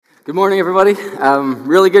Good morning, everybody.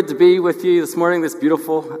 Really good to be with you this morning, this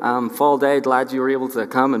beautiful fall day. Glad you were able to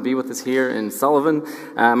come and be with us here in Sullivan.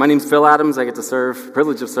 My name's Phil Adams. I get to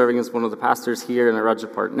privilege of serving as one of the pastors here in the Roger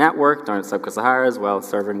Park Network down at South Coast Sahara, as well as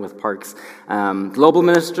serving with Parks Global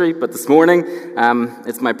Ministry. But this morning,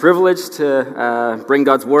 it's my privilege to bring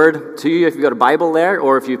God's Word to you. If you've got a Bible there,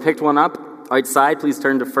 or if you picked one up outside, please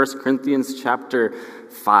turn to 1 Corinthians chapter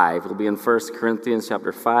 5. We'll be in 1 Corinthians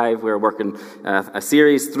chapter 5. We're working a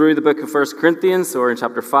series through the book of 1 Corinthians, so we're in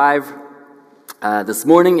chapter 5 this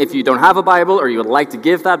morning. If you don't have a Bible or you would like to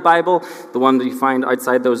give that Bible, the one that you find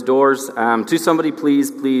outside those doors, to somebody,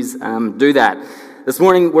 please do that. This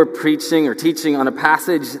morning we're preaching or teaching on a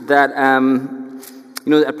passage that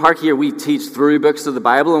at Park here, we teach through books of the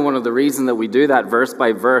Bible, and one of the reasons that we do that verse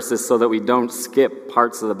by verse is so that we don't skip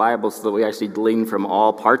parts of the Bible, so that we actually glean from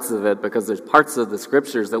all parts of it, because there's parts of the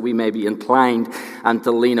Scriptures that we may be inclined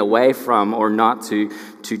to lean away from or not to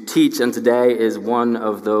teach, and today is one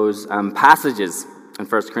of those passages in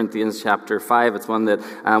 1 Corinthians chapter 5. It's one that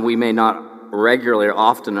we may not regularly or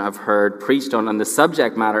often have heard preached on, and the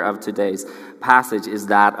subject matter of today's passage is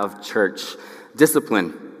that of church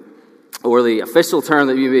discipline. Or the official term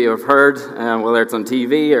that you may have heard, whether it's on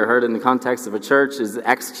TV or heard in the context of a church, is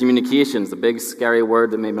excommunication. It's a big, scary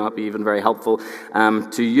word that may not be even very helpful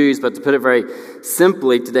to use. But to put it very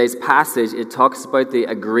simply, today's passage, it talks about the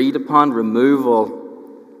agreed-upon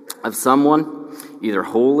removal of someone, either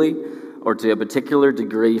wholly or to a particular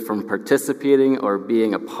degree, from participating or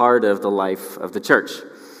being a part of the life of the church.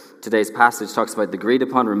 Today's passage talks about the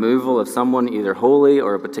agreed-upon removal of someone, either wholly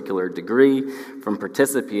or a particular degree, from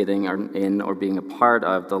participating in or being a part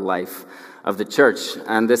of the life of the church.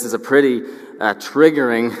 And this is a pretty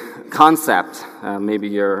triggering concept. Maybe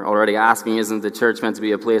you're already asking, isn't the church meant to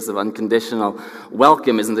be a place of unconditional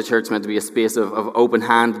welcome? Isn't the church meant to be a space of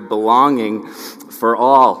open-handed belonging for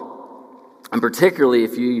all? And particularly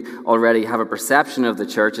if you already have a perception of the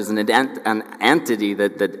church as an entity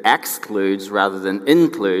that excludes rather than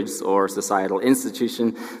includes, or a societal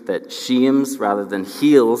institution that shames rather than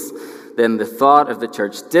heals, then the thought of the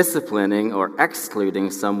church disciplining or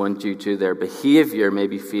excluding someone due to their behavior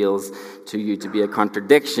maybe feels to you to be a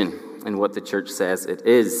contradiction in what the church says it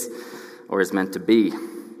is or is meant to be.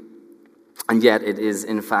 And yet it is,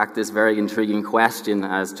 in fact, this very intriguing question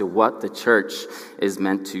as to what the church is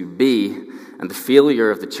meant to be. And the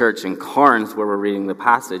failure of the church in Corinth, where we're reading the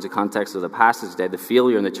passage, the context of the passage today, the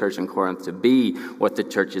failure in the church in Corinth to be what the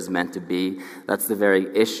church is meant to be, that's the very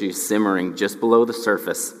issue simmering just below the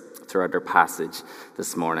surface throughout our passage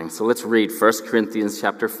this morning. So let's read 1 Corinthians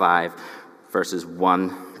chapter 5, verses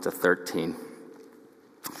 1 to 13.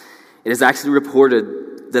 It is actually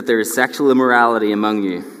reported that there is sexual immorality among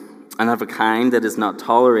you, and of a kind that is not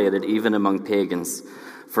tolerated even among pagans.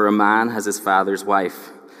 For a man has his father's wife,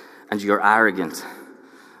 and you are arrogant.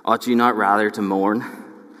 Ought you not rather to mourn?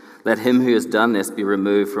 Let him who has done this be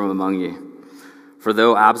removed from among you. For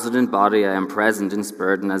though absent in body I am present in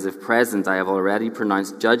spirit, and as if present I have already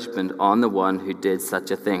pronounced judgment on the one who did such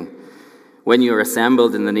a thing. When you are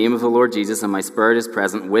assembled in the name of the Lord Jesus, and my spirit is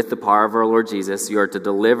present with the power of our Lord Jesus, you are to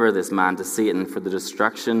deliver this man to Satan for the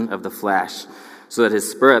destruction of the flesh, so that his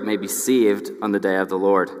spirit may be saved on the day of the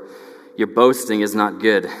Lord. Your boasting is not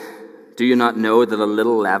good. Do you not know that a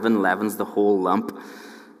little leaven leavens the whole lump?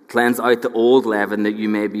 Cleanse out the old leaven, that you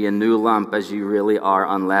may be a new lump, as you really are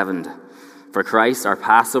unleavened. For Christ, our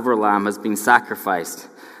Passover lamb, has been sacrificed.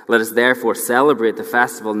 Let us therefore celebrate the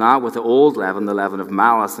festival not with the old leaven, the leaven of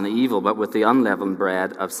malice and evil, but with the unleavened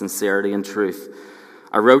bread of sincerity and truth.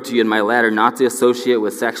 I wrote to you in my letter not to associate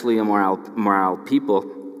with sexually immoral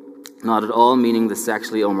people, not at all meaning the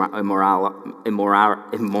sexually immoral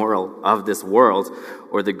of this world,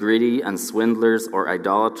 or the greedy and swindlers or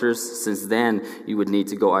idolaters, since then you would need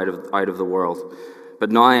to go out of the world. But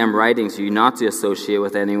now I am writing to you not to associate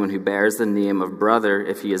with anyone who bears the name of brother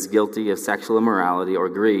if he is guilty of sexual immorality or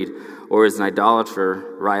greed, or is an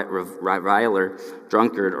idolater, reviler,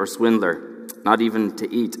 drunkard, or swindler, not even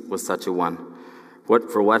to eat with such a one.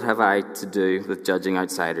 What have I to do with judging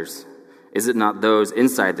outsiders? Is it not those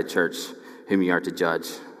inside the church whom you are to judge?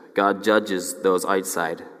 God judges those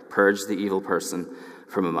outside. Purge the evil person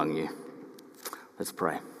from among you. Let's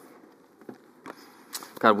pray.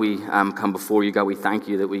 God, we come before you. God, we thank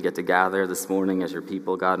you that we get to gather this morning as your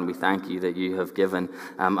people, God, and we thank you that you have given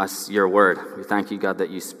us your word. We thank you, God,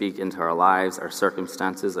 that you speak into our lives, our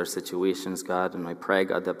circumstances, our situations, God, and I pray,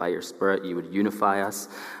 God, that by your Spirit you would unify us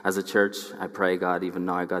as a church. I pray, God, even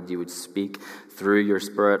now, God, you would speak through your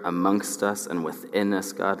Spirit amongst us and within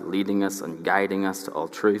us, God, leading us and guiding us to all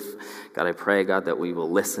truth. God, I pray, God, that we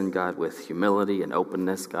will listen, God, with humility and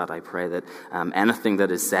openness. God, I pray that anything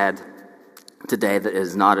that is said today that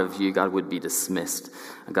is not of you, God, would be dismissed.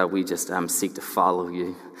 And God, we just seek to follow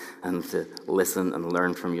you and to listen and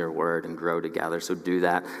learn from your word and grow together. So do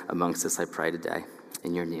that amongst us, I pray today.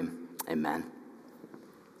 In your name, amen.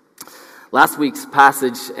 Last week's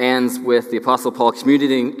passage ends with the Apostle Paul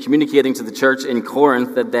communicating to the church in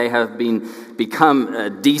Corinth that they have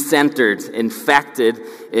become de-centered, infected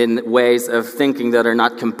in ways of thinking that are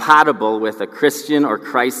not compatible with a Christian or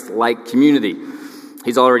Christ-like community.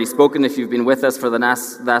 He's already spoken, if you've been with us for the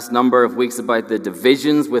last number of weeks, about the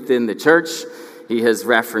divisions within the church. He has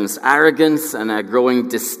referenced arrogance and a growing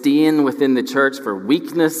disdain within the church for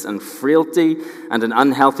weakness and frailty and an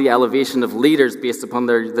unhealthy elevation of leaders based upon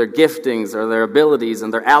their giftings or their abilities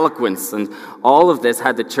and their eloquence. And all of this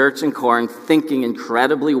had the church in Corinth thinking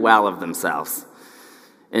incredibly well of themselves.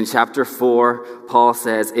 In chapter 4, Paul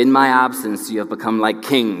says, "In my absence you have become like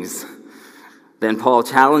kings." Then Paul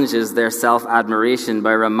challenges their self-admiration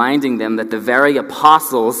by reminding them that the very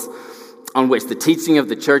apostles on which the teaching of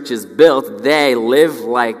the church is built, they live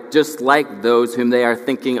just like those whom they are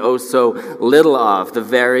thinking oh so little of. The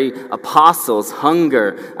very apostles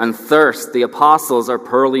hunger and thirst. The apostles are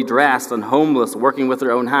poorly dressed and homeless, working with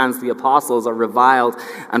their own hands. The apostles are reviled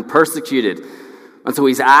and persecuted. And so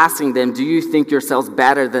he's asking them, do you think yourselves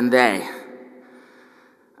better than they?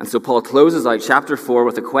 And so Paul closes out chapter 4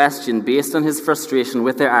 with a question based on his frustration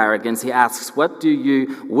with their arrogance. He asks, what do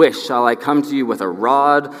you wish? Shall I come to you with a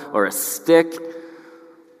rod or a stick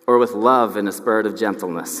or with love in a spirit of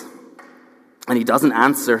gentleness? And he doesn't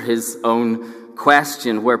answer his own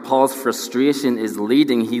question. Where Paul's frustration is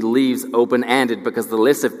leading, he leaves open-ended because the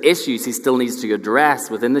list of issues he still needs to address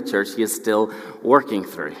within the church, he is still working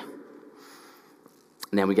through.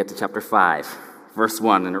 And then we get to chapter 5, verse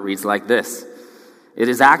 1, and it reads like this. It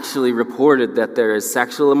is actually reported that there is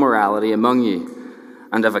sexual immorality among you,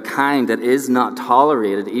 and of a kind that is not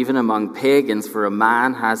tolerated even among pagans, for a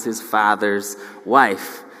man has his father's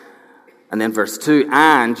wife. And then verse 2,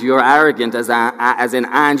 and you are arrogant, as in,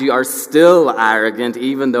 and you are still arrogant,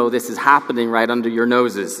 even though this is happening right under your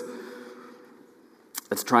noses.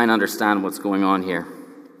 Let's try and understand what's going on here.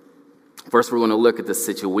 First, we're going to look at the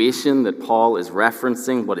situation that Paul is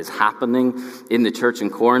referencing, what is happening in the church in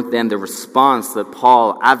Corinth, then the response that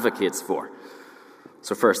Paul advocates for.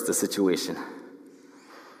 So first, the situation.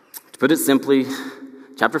 To put it simply,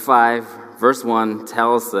 chapter 5, verse 1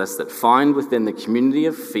 tells us that found within the community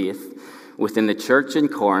of faith, within the church in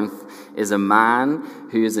Corinth, is a man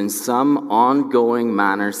who is in some ongoing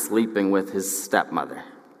manner sleeping with his stepmother.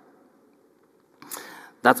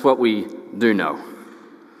 That's what we do know.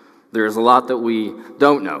 There's a lot that we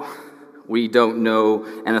don't know. We don't know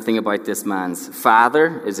anything about this man's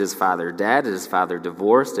father. Is his father dead? Is his father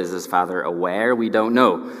divorced? Is his father aware? We don't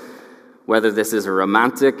know. Whether this is a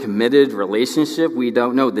romantic, committed relationship, we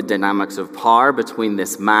don't know. The dynamics of power between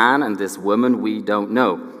this man and this woman, we don't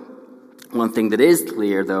know. One thing that is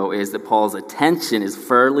clear, though, is that Paul's attention is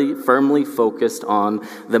firmly focused on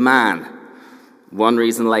the man. One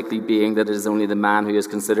reason likely being that it is only the man who is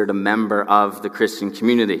considered a member of the Christian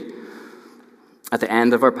community. At the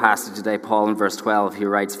end of our passage today, Paul in verse 12, he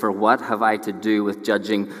writes, "For what have I to do with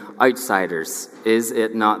judging outsiders? Is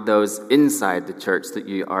it not those inside the church that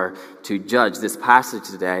you are to judge?" This passage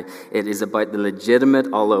today, it is about the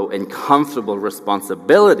legitimate, although uncomfortable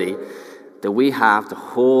responsibility that we have to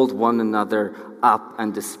hold one another up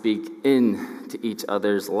and to speak into each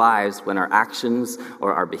other's lives when our actions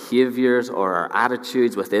or our behaviors or our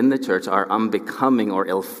attitudes within the church are unbecoming or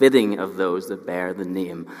ill-fitting of those that bear the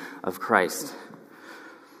name of Christ.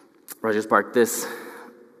 Rogers Park, this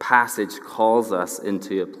passage calls us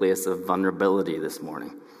into a place of vulnerability this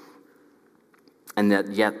morning. And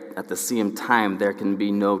that yet, at the same time, there can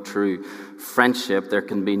be no true friendship, there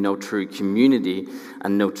can be no true community,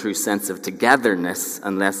 and no true sense of togetherness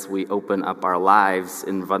unless we open up our lives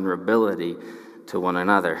in vulnerability to one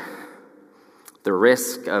another. The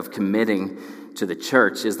risk of committing to the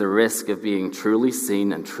church is the risk of being truly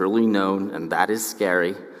seen and truly known, and that is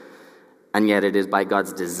scary. And yet it is by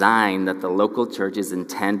God's design that the local church is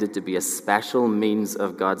intended to be a special means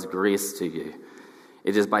of God's grace to you.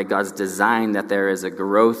 It is by God's design that there is a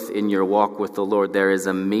growth in your walk with the Lord. There is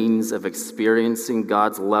a means of experiencing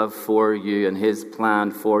God's love for you and his plan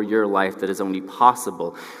for your life that is only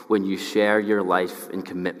possible when you share your life in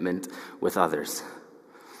commitment with others.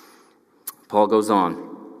 Paul goes on.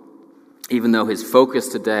 Even though his focus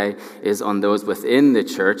today is on those within the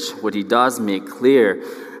church, what he does make clear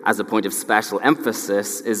as a point of special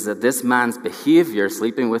emphasis is that this man's behavior,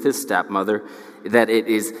 sleeping with his stepmother, that it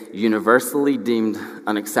is universally deemed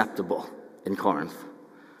unacceptable in Corinth.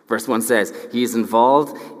 Verse 1 says, he is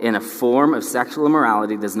involved in a form of sexual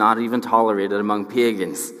immorality that's not even tolerated among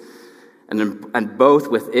pagans. And both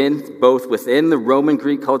within the Roman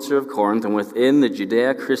Greek culture of Corinth and within the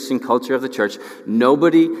Judeo-Christian culture of the church,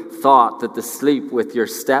 nobody thought that the sleep with your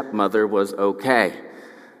stepmother was okay.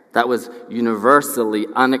 That was universally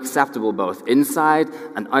unacceptable both inside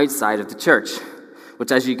and outside of the church.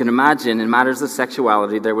 Which, as you can imagine, in matters of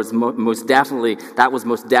sexuality, that was most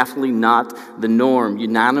definitely not the norm.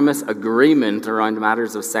 Unanimous agreement around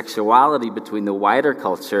matters of sexuality between the wider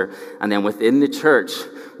culture and then within the church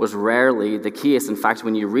was rarely the case. In fact,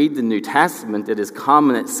 when you read the New Testament, it is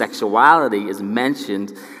common that sexuality is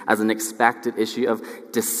mentioned as an expected issue of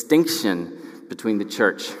distinction between the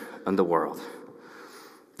church and the world.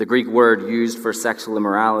 The Greek word used for sexual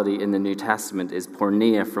immorality in the New Testament is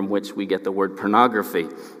porneia, from which we get the word pornography.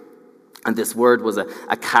 And this word was a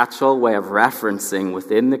catch-all way of referencing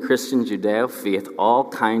within the Christian Judeo faith all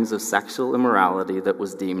kinds of sexual immorality that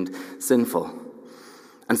was deemed sinful.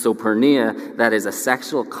 And so porneia, that is a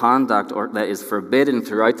sexual conduct or that is forbidden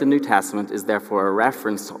throughout the New Testament, is therefore a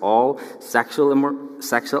reference to all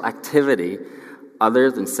sexual activity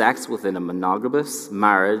other than sex within a monogamous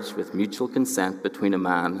marriage with mutual consent between a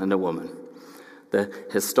man and a woman. The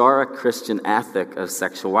historic Christian ethic of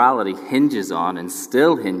sexuality hinges on and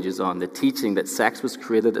still hinges on the teaching that sex was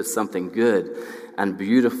created as something good and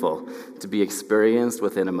beautiful to be experienced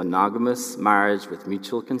within a monogamous marriage with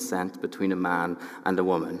mutual consent between a man and a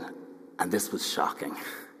woman. And this was shocking.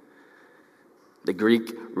 The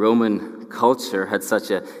Greek-Roman culture had such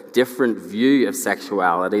a different view of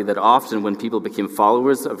sexuality that often when people became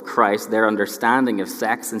followers of Christ, their understanding of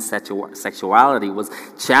sex and sexuality was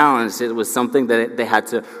challenged. It was something that they had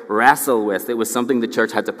to wrestle with. It was something the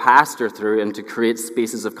church had to pastor through and to create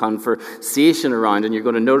spaces of conversation around. And you're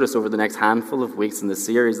going to notice over the next handful of weeks in the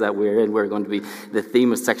series that we're in, the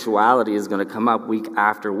theme of sexuality is going to come up week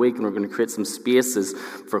after week, and we're going to create some spaces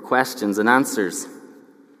for questions and answers.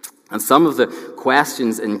 And some of the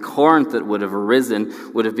questions in Corinth that would have arisen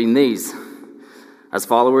would have been these. As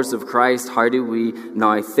followers of Christ, how do we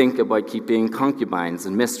now think about keeping concubines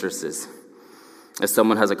and mistresses? If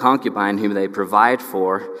someone has a concubine whom they provide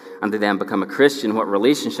for and they then become a Christian, what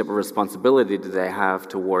relationship or responsibility do they have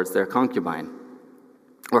towards their concubine?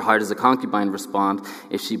 Or how does a concubine respond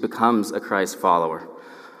if she becomes a Christ follower?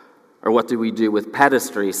 Or what do we do with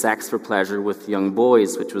pedestry, sex for pleasure with young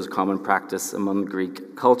boys, which was common practice among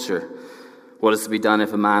Greek culture? What is to be done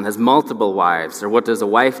if a man has multiple wives? Or what does a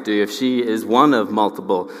wife do if she is one of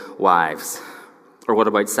multiple wives? Or what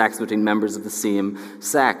about sex between members of the same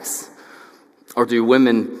sex? Or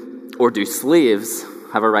do slaves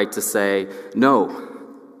have a right to say no?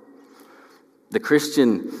 The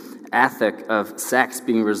Christian ethic of sex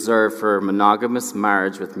being reserved for monogamous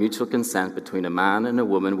marriage with mutual consent between a man and a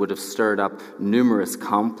woman would have stirred up numerous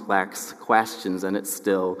complex questions, and it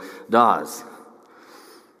still does.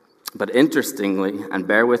 But interestingly, and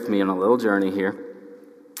bear with me on a little journey here,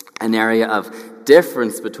 an area of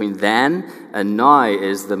difference between then and now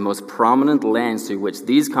is the most prominent lens through which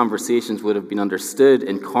these conversations would have been understood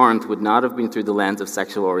in Corinth would not have been through the lens of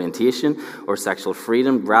sexual orientation or sexual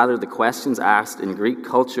freedom. Rather, the questions asked in Greek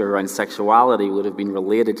culture around sexuality would have been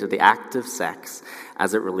related to the act of sex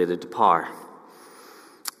as it related to power.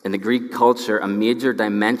 In the Greek culture, a major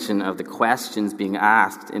dimension of the questions being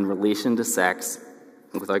asked in relation to sex,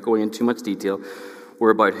 without going into too much detail,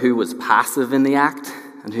 were about who was passive in the act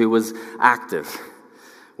and who was active,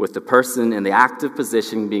 with the person in the active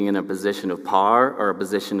position being in a position of power or a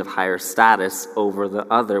position of higher status over the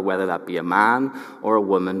other, whether that be a man or a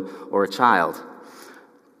woman or a child.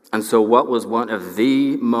 And so what was one of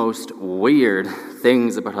the most weird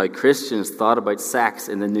things about how Christians thought about sex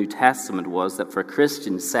in the New Testament was that for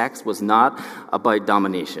Christians, sex was not about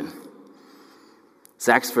domination.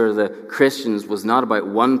 Sex for the Christians was not about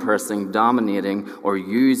one person dominating or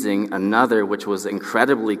using another, which was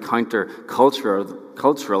incredibly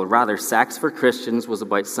counter-cultural. Rather, sex for Christians was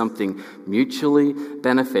about something mutually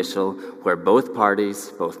beneficial, where both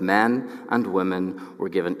parties, both men and women, were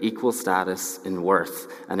given equal status in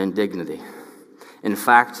worth and in dignity. In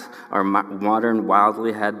fact, our modern,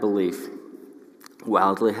 wildly held belief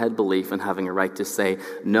wildly held belief in having a right to say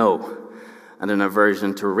no, and an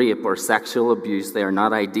aversion to rape or sexual abuse. They are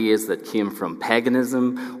not ideas that came from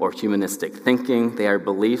paganism or humanistic thinking. They are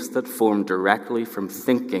beliefs that form directly from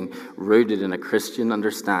thinking rooted in a Christian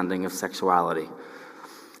understanding of sexuality.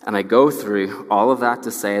 And I go through all of that to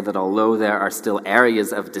say that although there are still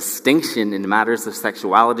areas of distinction in matters of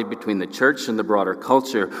sexuality between the church and the broader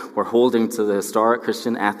culture, where holding to the historic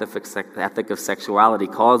Christian ethic of sexuality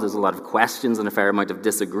causes a lot of questions and a fair amount of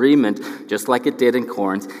disagreement, just like it did in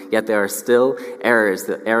Corinth, yet there are still areas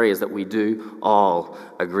that we do all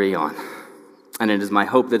agree on. And it is my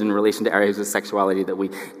hope that in relation to areas of sexuality that we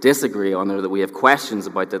disagree on or that we have questions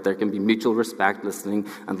about, that there can be mutual respect, listening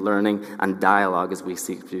and learning and dialogue as we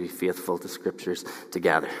seek to be faithful to Scriptures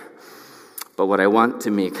together. But what I want to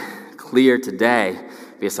make clear today,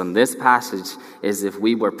 based on this passage, is if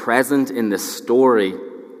we were present in the story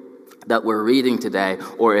that we're reading today,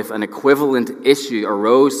 or if an equivalent issue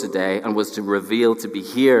arose today and was to reveal to be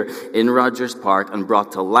here in Rogers Park and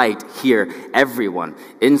brought to light here, everyone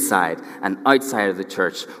inside and outside of the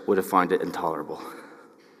church would have found it intolerable.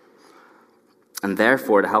 And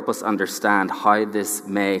therefore, to help us understand how this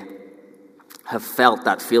may have felt,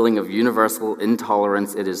 that feeling of universal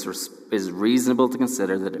intolerance, it is reasonable to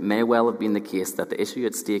consider that it may well have been the case that the issue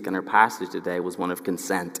at stake in our passage today was one of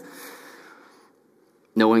consent.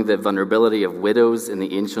 Knowing the vulnerability of widows in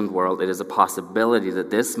the ancient world, it is a possibility that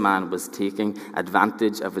this man was taking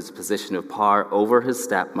advantage of his position of power over his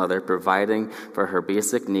stepmother, providing for her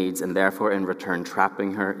basic needs, and therefore in return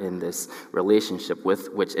trapping her in this relationship,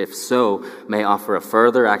 with which, if so, may offer a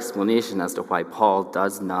further explanation as to why Paul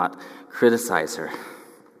does not criticize her.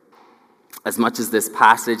 As much as this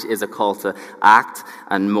passage is a call to act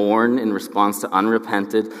and mourn in response to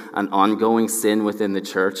unrepented and ongoing sin within the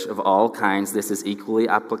church of all kinds, this is equally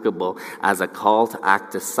applicable as a call to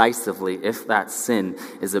act decisively if that sin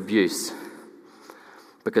is abuse.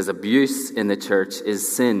 Because abuse in the church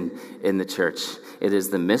is sin in the church. It is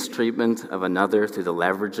the mistreatment of another through the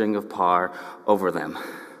leveraging of power over them.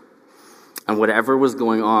 And whatever was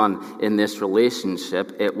going on in this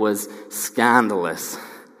relationship, it was scandalous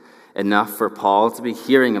enough for Paul to be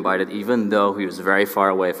hearing about it, even though he was very far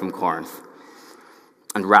away from Corinth.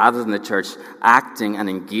 And rather than the church acting and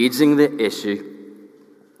engaging the issue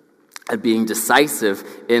and being decisive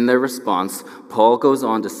in their response, Paul goes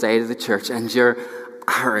on to say to the church, "And you're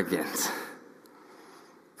arrogant.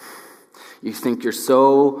 You think you're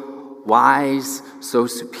so wise, so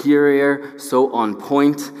superior, so on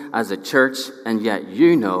point as a church, and yet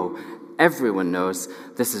you know, everyone knows,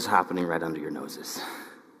 this is happening right under your noses."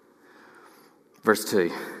 Verse 2,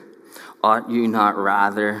 "Ought you not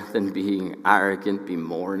rather than being arrogant be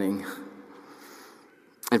mourning?"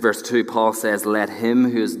 In verse 2, Paul says, "Let him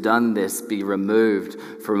who has done this be removed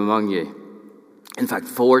from among you." In fact,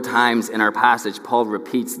 4 times in our passage, Paul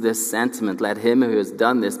repeats this sentiment, "Let him who has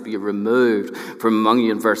done this be removed from among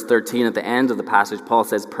you." In verse 13, at the end of the passage, Paul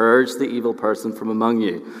says, "Purge the evil person from among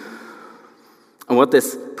you." And what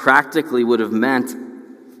this practically would have meant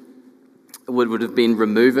would have been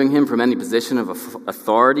removing him from any position of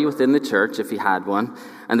authority within the church, if he had one,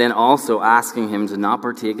 and then also asking him to not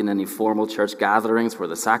partake in any formal church gatherings where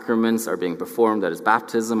the sacraments are being performed, that is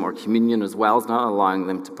baptism or communion, as well as not allowing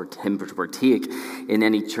him to partake in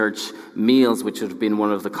any church meals, which would have been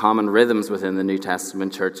one of the common rhythms within the New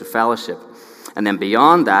Testament church of fellowship. And then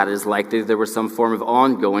beyond that, it is likely there was some form of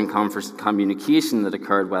ongoing communication that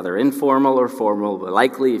occurred, whether informal or formal, but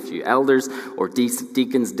likely a few elders or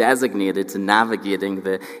deacons designated to navigating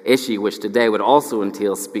the issue, which today would also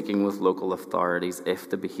entail speaking with local authorities if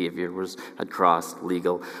the behavior had crossed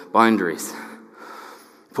legal boundaries.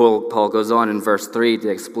 Paul goes on in verse 3 to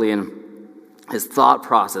explain his thought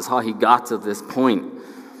process, how he got to this point.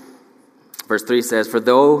 Verse 3 says, "For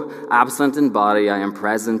though absent in body, I am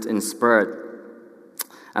present in spirit.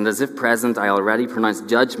 And as if present, I already pronounced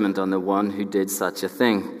judgment on the one who did such a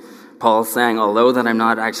thing." Paul's saying, although that I'm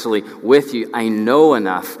not actually with you, I know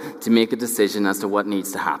enough to make a decision as to what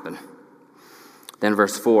needs to happen. Then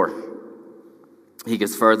verse 4, he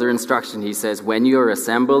gives further instruction. He says, "When you are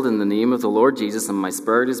assembled in the name of the Lord Jesus, and my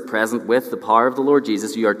spirit is present with the power of the Lord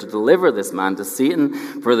Jesus, you are to deliver this man to Satan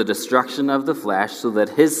for the destruction of the flesh, so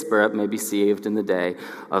that his spirit may be saved in the day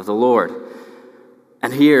of the Lord."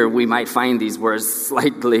 And here we might find these words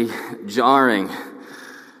slightly jarring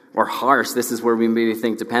or harsh. This is where we maybe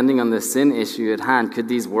think, depending on the sin issue at hand, could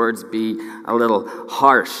these words be a little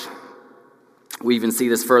harsh? We even see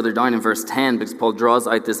this further down in verse 10 because Paul draws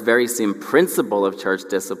out this very same principle of church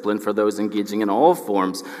discipline for those engaging in all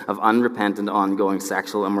forms of unrepentant, ongoing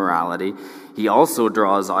sexual immorality. He also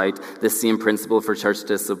draws out this same principle for church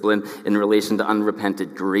discipline in relation to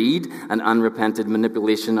unrepented greed and unrepented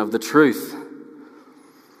manipulation of the truth.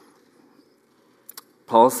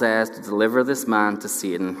 Paul says to deliver this man to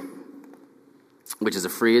Satan, which is a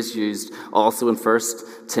phrase used also in 1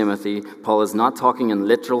 Timothy. Paul is not talking in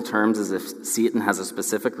literal terms as if Satan has a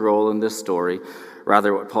specific role in this story.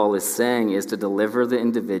 Rather, what Paul is saying is to deliver the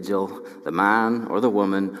individual, the man or the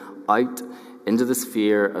woman, out into the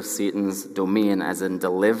sphere of Satan's domain, as in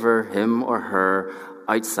deliver him or her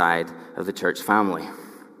outside of the church family.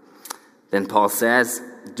 Then Paul says,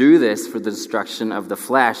 do this for the destruction of the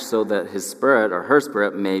flesh so that his spirit or her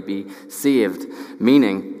spirit may be saved.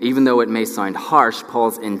 Meaning, even though it may sound harsh,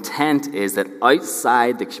 Paul's intent is that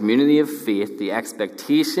outside the community of faith, the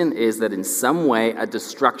expectation is that in some way a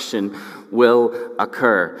destruction will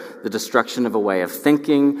occur. The destruction of a way of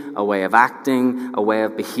thinking, a way of acting, a way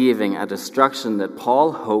of behaving, a destruction that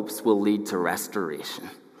Paul hopes will lead to restoration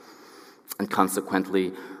and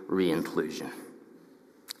consequently re-inclusion.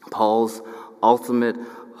 Paul's ultimate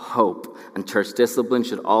hope and church discipline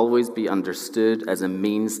should always be understood as a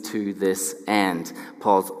means to this end.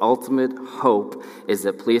 Paul's ultimate hope is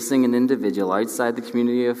that placing an individual outside the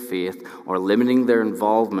community of faith or limiting their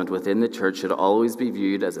involvement within the church should always be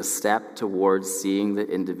viewed as a step towards seeing the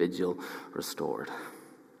individual restored.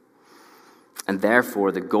 And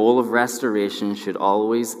therefore, the goal of restoration should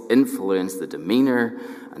always influence the demeanor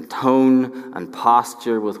and tone and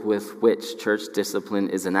posture with which church discipline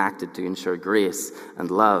is enacted to ensure grace and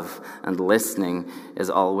love and listening is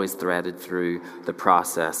always threaded through the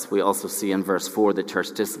process. We also see in verse 4 that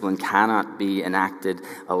church discipline cannot be enacted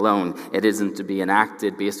alone. It isn't to be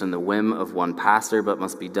enacted based on the whim of one pastor, but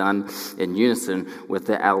must be done in unison with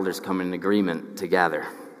the elders coming in agreement together.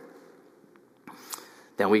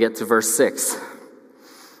 Then we get to verse 6.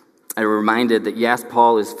 I'm reminded that yes,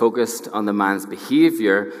 Paul is focused on the man's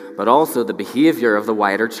behavior, but also the behavior of the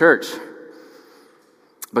wider church.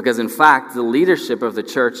 Because in fact, the leadership of the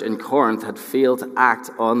church in Corinth had failed to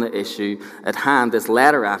act on the issue at hand. This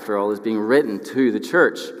letter, after all, is being written to the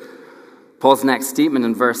church. Paul's next statement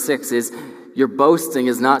in verse 6 is, your boasting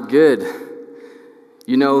is not good.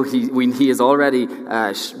 You know, he is already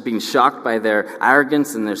being shocked by their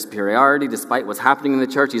arrogance and their superiority despite what's happening in the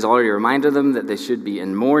church. He's already reminded them that they should be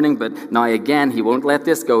in mourning, but now again, he won't let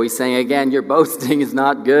this go. He's saying again, your boasting is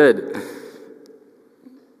not good.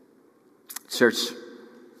 Church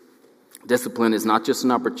discipline is not just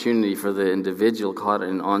an opportunity for the individual caught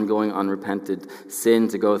in ongoing unrepented sin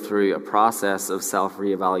to go through a process of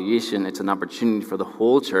self-reevaluation. It's an opportunity for the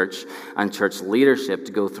whole church and church leadership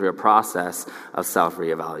to go through a process of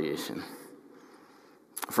self-reevaluation.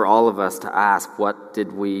 For all of us to ask, what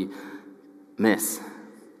did we miss?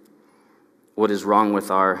 What is wrong with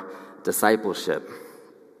our discipleship?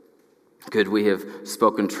 Could we have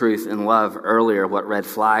spoken truth in love earlier? What red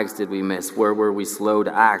flags did we miss? Where were we slow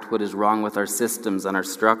to act? What is wrong with our systems and our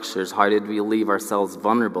structures? How did we leave ourselves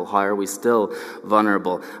vulnerable? How are we still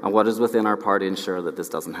vulnerable? And what is within our power to ensure that this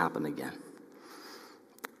doesn't happen again?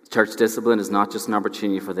 Church discipline is not just an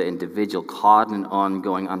opportunity for the individual caught in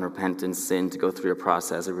ongoing unrepentant sin to go through a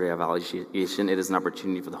process of reevaluation. It is an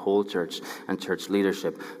opportunity for the whole church and church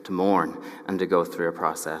leadership to mourn and to go through a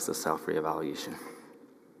process of self-reevaluation.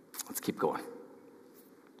 Let's keep going.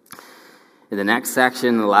 In the next section,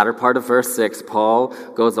 in the latter part of verse 6, Paul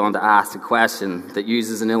goes on to ask a question that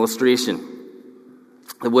uses an illustration.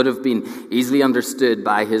 It would have been easily understood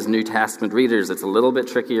by his New Testament readers. It's a little bit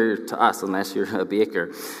trickier to us unless you're a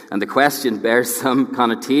baker. And the question bears some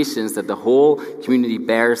connotations that the whole community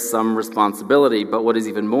bears some responsibility. But what is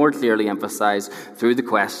even more clearly emphasized through the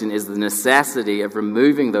question is the necessity of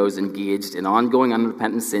removing those engaged in ongoing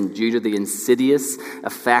unrepentant sin due to the insidious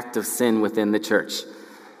effect of sin within the church.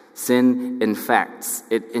 Sin infects.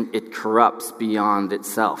 It corrupts beyond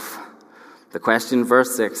itself. The question in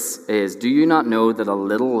verse 6 is, do you not know that a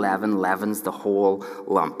little leaven leavens the whole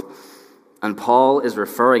lump? And Paul is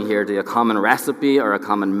referring here to a common recipe or a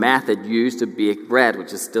common method used to bake bread,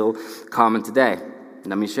 which is still common today.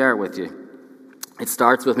 Let me share it with you. It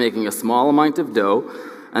starts with making a small amount of dough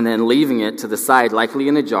and then leaving it to the side, likely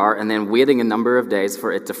in a jar, and then waiting a number of days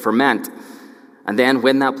for it to ferment. And then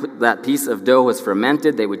when that piece of dough was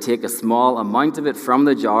fermented, they would take a small amount of it from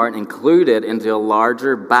the jar and include it into a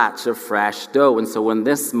larger batch of fresh dough. And so when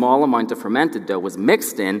this small amount of fermented dough was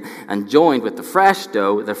mixed in and joined with the fresh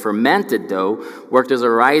dough, the fermented dough worked as a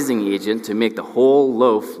rising agent to make the whole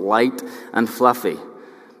loaf light and fluffy.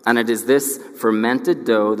 And it is this fermented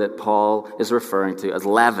dough that Paul is referring to as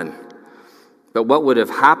leaven. But what would have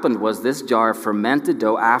happened was this jar of fermented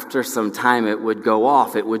dough, after some time, it would go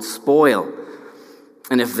off, it would spoil.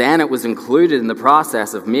 And if then it was included in the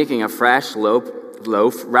process of making a fresh loaf,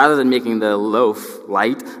 rather than making the loaf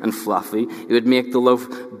light and fluffy, it would make the loaf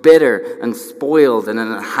bitter and spoiled and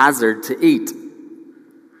a hazard to eat.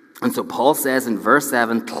 And so Paul says in verse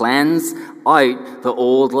 7, cleanse out the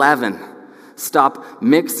old leaven. Stop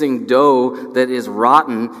mixing dough that is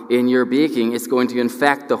rotten in your baking. It's going to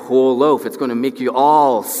infect the whole loaf. It's going to make you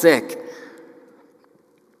all sick.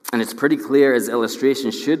 And it's pretty clear, as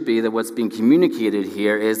illustration should be, that what's being communicated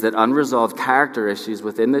here is that unresolved character issues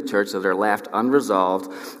within the church that are left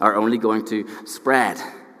unresolved are only going to spread.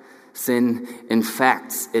 Sin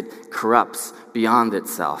infects, it corrupts beyond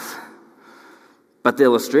itself. But the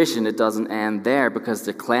illustration, it doesn't end there, because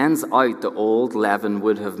to cleanse out the old leaven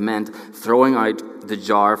would have meant throwing out the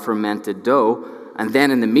jar of fermented dough, and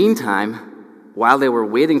then in the meantime, while they were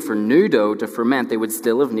waiting for new dough to ferment, they would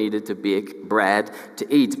still have needed to bake bread to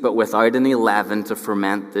eat, but without any leaven to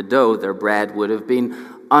ferment the dough, their bread would have been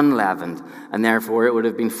unleavened, and therefore it would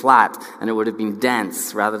have been flat, and it would have been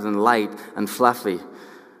dense rather than light and fluffy.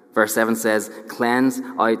 Verse 7 says,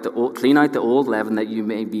 clean out the old leaven, that you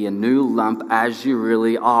may be a new lump as you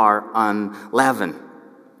really are unleavened.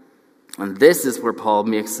 And this is where Paul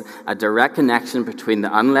makes a direct connection between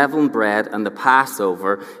the unleavened bread and the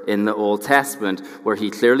Passover in the Old Testament, where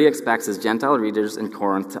he clearly expects his Gentile readers in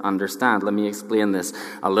Corinth to understand. Let me explain this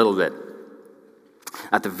a little bit.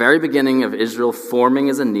 At the very beginning of Israel forming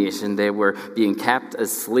as a nation, they were being kept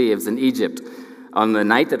as slaves in Egypt. On the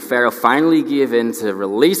night that Pharaoh finally gave in to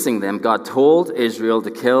releasing them, God told Israel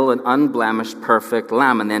to kill an unblemished, perfect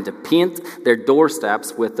lamb, and then to paint their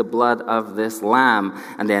doorsteps with the blood of this lamb.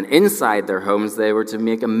 And then inside their homes, they were to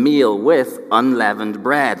make a meal with unleavened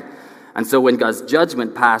bread. And so when God's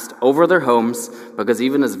judgment passed over their homes, because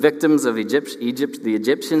even as victims of the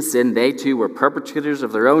Egyptian sin, they too were perpetrators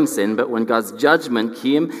of their own sin. But when God's judgment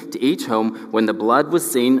came to each home, when the blood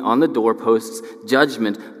was seen on the doorposts,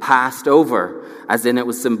 judgment passed over, as in it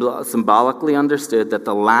was symbolically understood that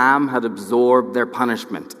the lamb had absorbed their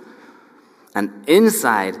punishment. And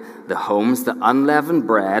inside the homes, the unleavened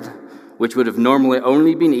bread, which would have normally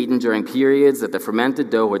only been eaten during periods that the fermented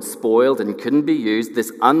dough had spoiled and couldn't be used,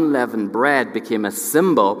 this unleavened bread became a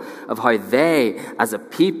symbol of how they, as a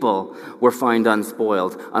people, were found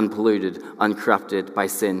unspoiled, unpolluted, uncorrupted by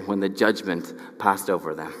sin when the judgment passed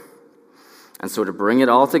over them. And so to bring it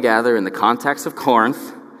all together in the context of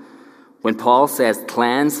Corinth, when Paul says,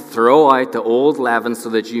 cleanse, throw out the old leaven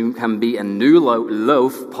so that you can be a new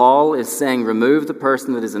loaf, Paul is saying, remove the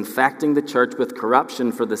person that is infecting the church with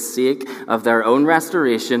corruption for the sake of their own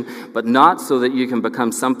restoration, but not so that you can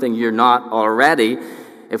become something you're not already.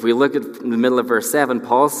 If we look at the middle of verse 7,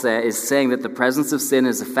 Paul is saying that the presence of sin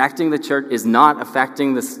is affecting the church, is not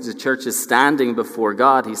affecting the church's standing before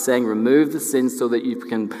God. He's saying, remove the sin so that you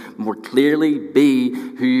can more clearly be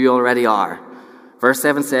who you already are. Verse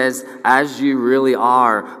 7 says, as you really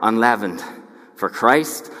are unleavened. For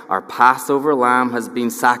Christ, our Passover lamb, has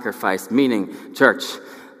been sacrificed. Meaning, church,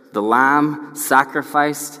 the lamb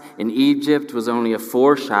sacrificed in Egypt was only a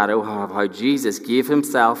foreshadow of how Jesus gave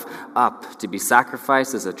himself up to be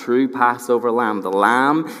sacrificed as a true Passover lamb. The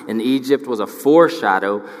lamb in Egypt was a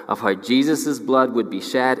foreshadow of how Jesus' blood would be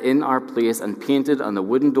shed in our place and painted on the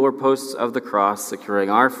wooden doorposts of the cross,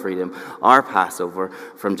 securing our freedom, our Passover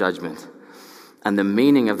from judgment. And the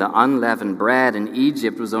meaning of the unleavened bread in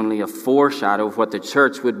Egypt was only a foreshadow of what the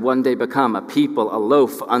church would one day become, a people, a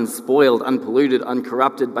loaf, unspoiled, unpolluted,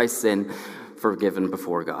 uncorrupted by sin, forgiven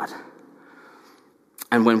before God.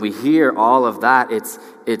 And when we hear all of that,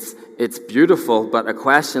 it's beautiful, but a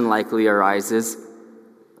question likely arises,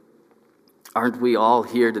 aren't we all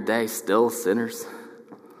here today still sinners?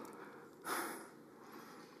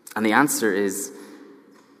 And the answer is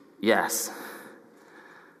yes.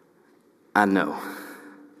 And no.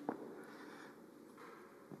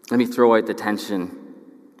 Let me throw out the tension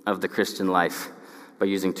of the Christian life by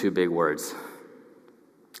using two big words.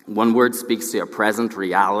 One word speaks to a present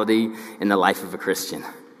reality in the life of a Christian.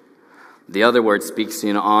 The other word speaks to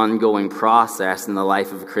an ongoing process in the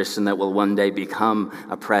life of a Christian that will one day become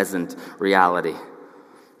a present reality.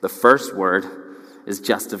 The first word is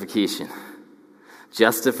justification.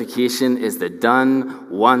 Justification is the done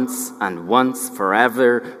once and once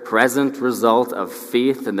forever present result of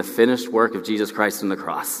faith in the finished work of Jesus Christ on the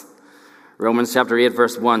cross. Romans chapter 8,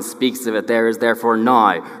 verse 1 speaks of it. There is therefore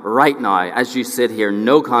now, right now, as you sit here,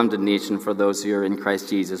 no condemnation for those who are in Christ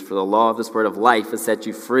Jesus. For the law of the Spirit of life has set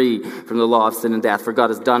you free from the law of sin and death. For God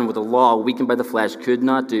has done what the law, weakened by the flesh, could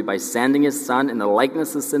not do. By sending his Son in the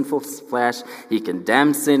likeness of sinful flesh, he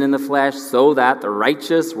condemned sin in the flesh so that the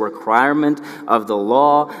righteous requirement of the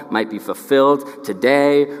law might be fulfilled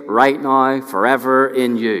today, right now, forever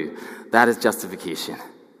in you. That is justification.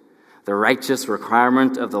 The righteous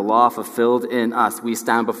requirement of the law fulfilled in us. We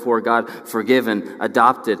stand before God forgiven,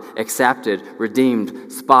 adopted, accepted,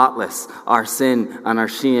 redeemed, spotless. Our sin and our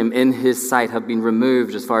shame in his sight have been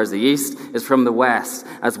removed as far as the east is from the west,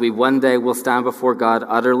 as we one day will stand before God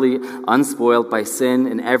utterly unspoiled by sin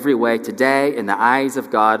in every way. Today, in the eyes of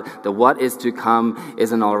God, the what is to come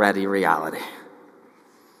is an already reality.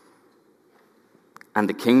 And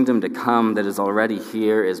the kingdom to come that is already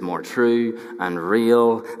here is more true and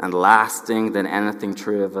real and lasting than anything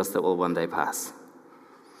true of us that will one day pass.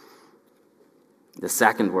 The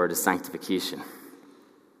second word is sanctification.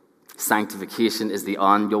 Sanctification is the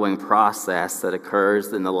ongoing process that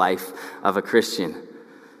occurs in the life of a Christian.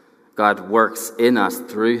 God works in us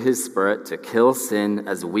through his Spirit to kill sin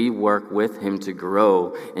as we work with him to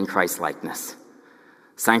grow in Christ-likeness.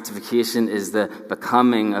 Sanctification is the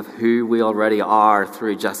becoming of who we already are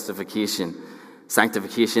through justification.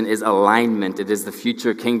 Sanctification is alignment. It is the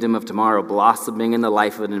future kingdom of tomorrow blossoming in the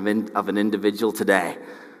life of an individual today.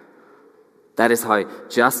 That is how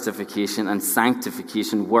justification and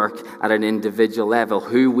sanctification work at an individual level.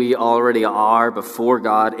 Who we already are before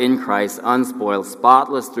God in Christ, unspoiled,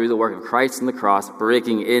 spotless through the work of Christ on the cross,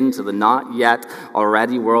 breaking into the not yet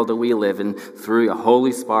already world that we live in through a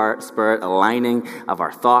Holy Spirit aligning of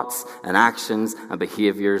our thoughts and actions and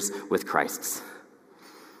behaviors with Christ's.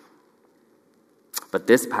 But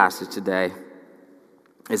this passage today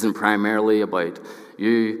isn't primarily about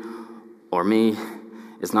you or me.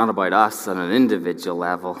 It's not about us on an individual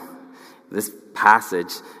level. This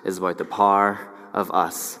passage is about the power of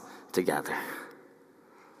us together.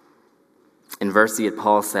 In verse 8,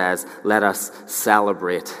 Paul says, let us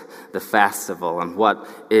celebrate the festival. And what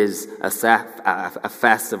is a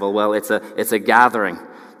festival? Well, it's a gathering.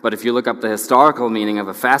 But if you look up the historical meaning of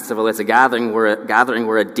a festival, it's a gathering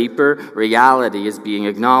where a deeper reality is being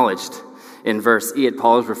acknowledged. In verse 8,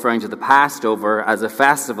 Paul is referring to the Passover as a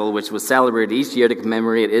festival which was celebrated each year to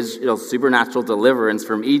commemorate Israel's supernatural deliverance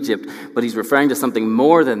from Egypt. But he's referring to something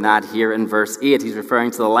more than that here in verse 8. He's referring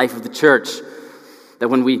to the life of the church. That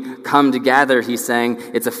when we come together, he's saying,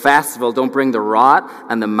 it's a festival. Don't bring the rot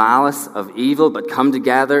and the malice of evil, but come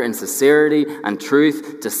together in sincerity and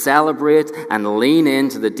truth to celebrate and lean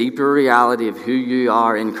into the deeper reality of who you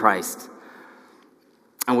are in Christ.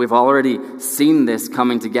 And we've already seen this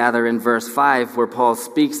coming together in verse 5, where Paul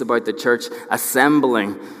speaks about the church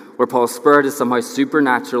assembling, where Paul's Spirit is somehow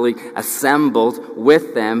supernaturally assembled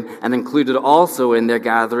with them and included also in their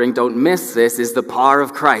gathering. Don't miss this, is the power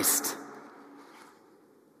of Christ.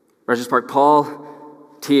 Regis Park, Paul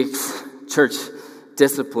takes church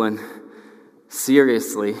discipline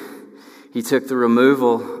seriously. He took the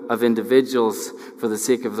removal of individuals for the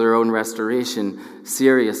sake of their own restoration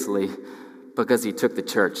seriously, because he took the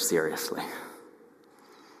church seriously.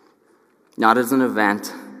 Not as an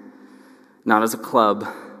event, not as a club,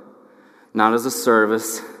 not as a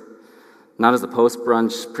service, not as a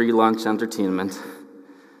post-brunch, pre-lunch entertainment,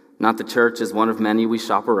 not the church as one of many we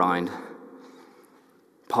shop around.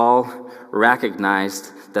 Paul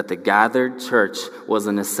recognized that the gathered church was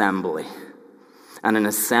an assembly. And an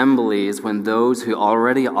assembly is when those who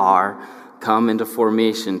already are come into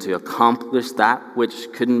formation to accomplish that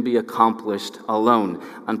which couldn't be accomplished alone.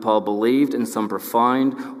 And Paul believed in some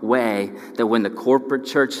profound way that when the corporate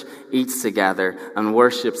church eats together and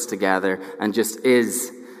worships together and just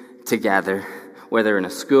is together, whether in a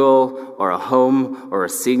school or a home or a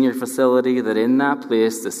senior facility, that in that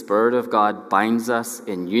place the Spirit of God binds us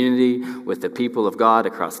in unity with the people of God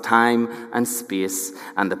across time and space,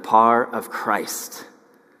 and the power of Christ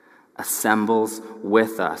assembles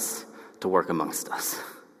with us to work amongst us.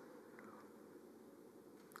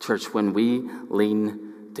 Church, when we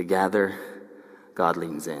lean together, God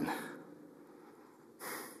leans in.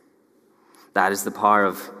 That is the power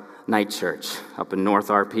of Night Church up in North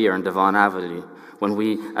RP or in Devon Avenue. When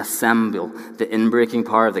we assemble, the inbreaking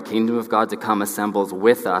power of the kingdom of God to come assembles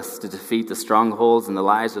with us to defeat the strongholds in the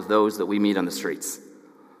lives of those that we meet on the streets.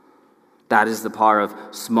 That is the power of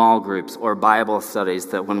small groups or Bible studies,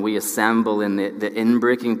 that when we assemble in the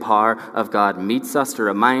inbreaking power of God meets us to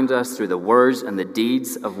remind us through the words and the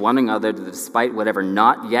deeds of one another that despite whatever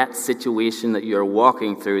not yet situation that you are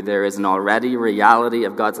walking through, there is an already reality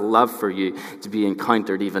of God's love for you to be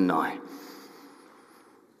encountered even now.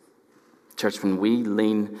 Church, when we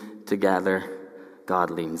lean together, God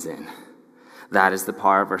leans in. That is the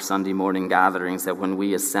power of our Sunday morning gatherings, that when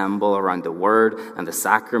we assemble around the Word and the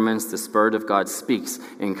sacraments, the Spirit of God speaks,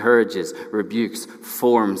 encourages, rebukes,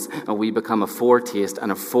 forms, and we become a foretaste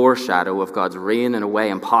and a foreshadow of God's reign in a way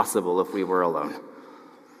impossible if we were alone.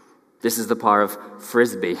 This is the power of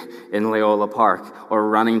Frisbee in Loyola Park, or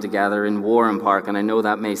running together in Warren Park. And I know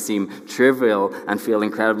that may seem trivial and feel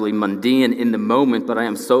incredibly mundane in the moment, but I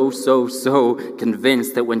am so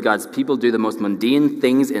convinced that when God's people do the most mundane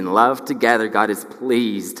things in love together, God is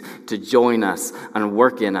pleased to join us and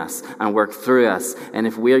work in us and work through us. And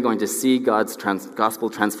if we are going to see God's gospel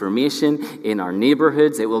transformation in our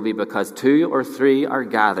neighborhoods, it will be because 2 or 3 are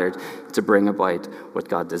gathered to bring about what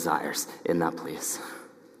God desires in that place.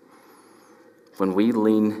 When we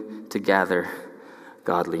lean together,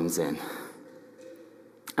 God leans in.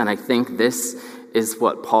 And I think this is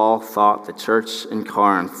what Paul thought the church in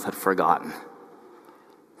Corinth had forgotten.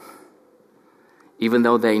 Even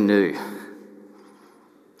though they knew,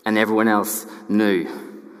 and everyone else knew,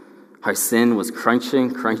 how sin was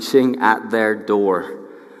crunching at their door,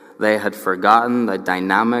 they had forgotten the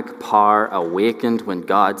dynamic power awakened when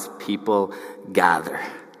God's people gather,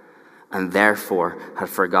 and therefore had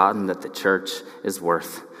forgotten that the church is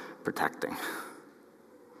worth protecting.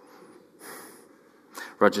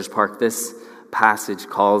 Rogers Park, this passage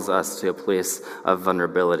calls us to a place of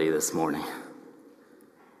vulnerability this morning.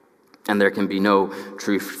 And there can be no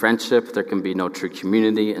true friendship, there can be no true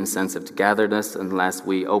community and sense of togetherness unless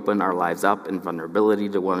we open our lives up in vulnerability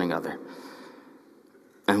to one another.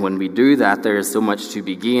 And when we do that, there is so much to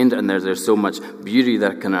be gained, and there's so much beauty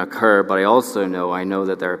that can occur. But I know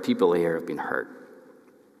that there are people here who have been hurt,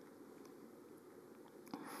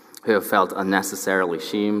 who have felt unnecessarily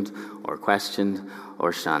shamed or questioned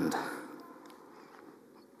or shunned.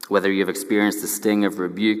 Whether you have experienced the sting of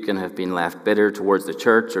rebuke and have been left bitter towards the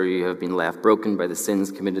church, or you have been left broken by the sins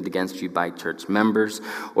committed against you by church members,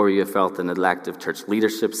 or you have felt the neglect of church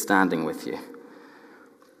leadership standing with you.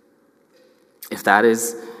 If that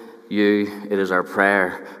is you, it is our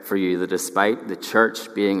prayer for you that despite the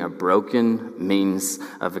church being a broken means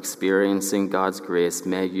of experiencing God's grace,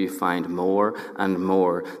 may you find more and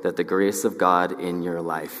more that the grace of God in your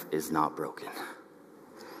life is not broken.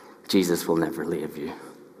 Jesus will never leave you.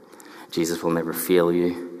 Jesus will never fail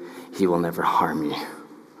you. He will never harm you.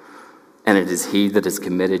 And it is He that is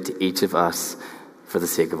committed to each of us for the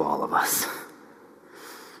sake of all of us,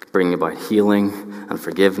 bringing about healing and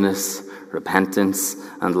forgiveness, repentance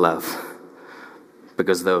and love.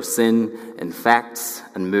 Because though sin infects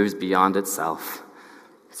and moves beyond itself,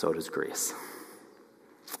 so does grace.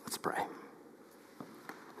 Let's pray.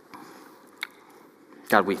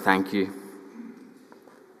 God, we thank you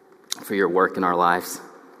for your work in our lives.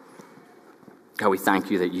 God, we thank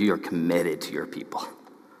you that you are committed to your people.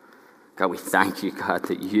 God, we thank you, God,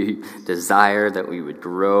 that you desire that we would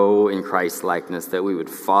grow in Christ's likeness, that we would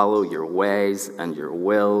follow your ways and your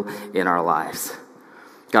will in our lives.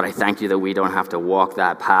 God, I thank you that we don't have to walk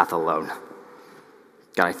that path alone.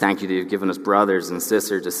 God, I thank you that you've given us brothers and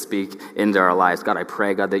sisters to speak into our lives. God, I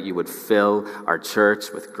pray, God, that you would fill our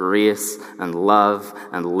church with grace and love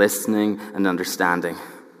and listening and understanding.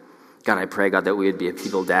 God, I pray, God, that we would be a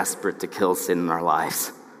people desperate to kill sin in our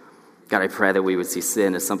lives. God, I pray that we would see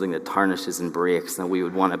sin as something that tarnishes and breaks, and that we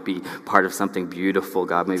would want to be part of something beautiful.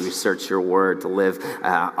 God, may we search your word to live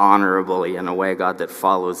honorably in a way, God, that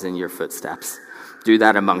follows in your footsteps. Do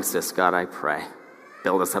that amongst us, God, I pray.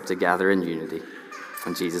 Build us up together in unity.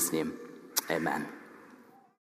 In Jesus' name, amen.